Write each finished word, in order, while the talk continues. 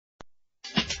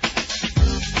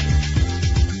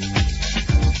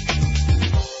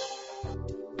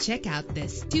Check out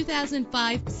this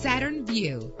 2005 Saturn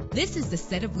VUE. This is the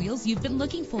set of wheels you've been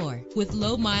looking for. With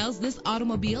low miles, this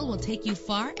automobile will take you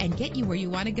far and get you where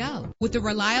you want to go. With a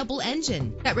reliable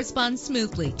engine that responds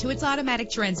smoothly to its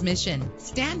automatic transmission.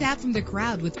 Stand out from the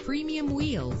crowd with premium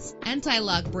wheels.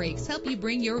 Anti-lock brakes help you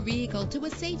bring your vehicle to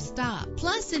a safe stop.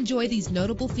 Plus, enjoy these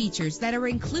notable features that are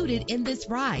included in this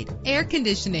ride: air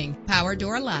conditioning, power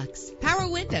door locks, power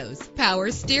windows,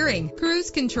 power steering, cruise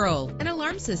control, an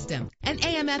alarm system, an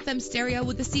AM/FM stereo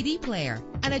with a CD player,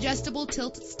 an adjustable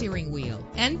tilt steering wheel.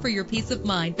 And for your peace of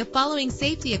mind, the following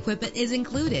safety equipment is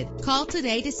included. Call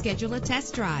today to schedule a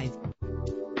test drive.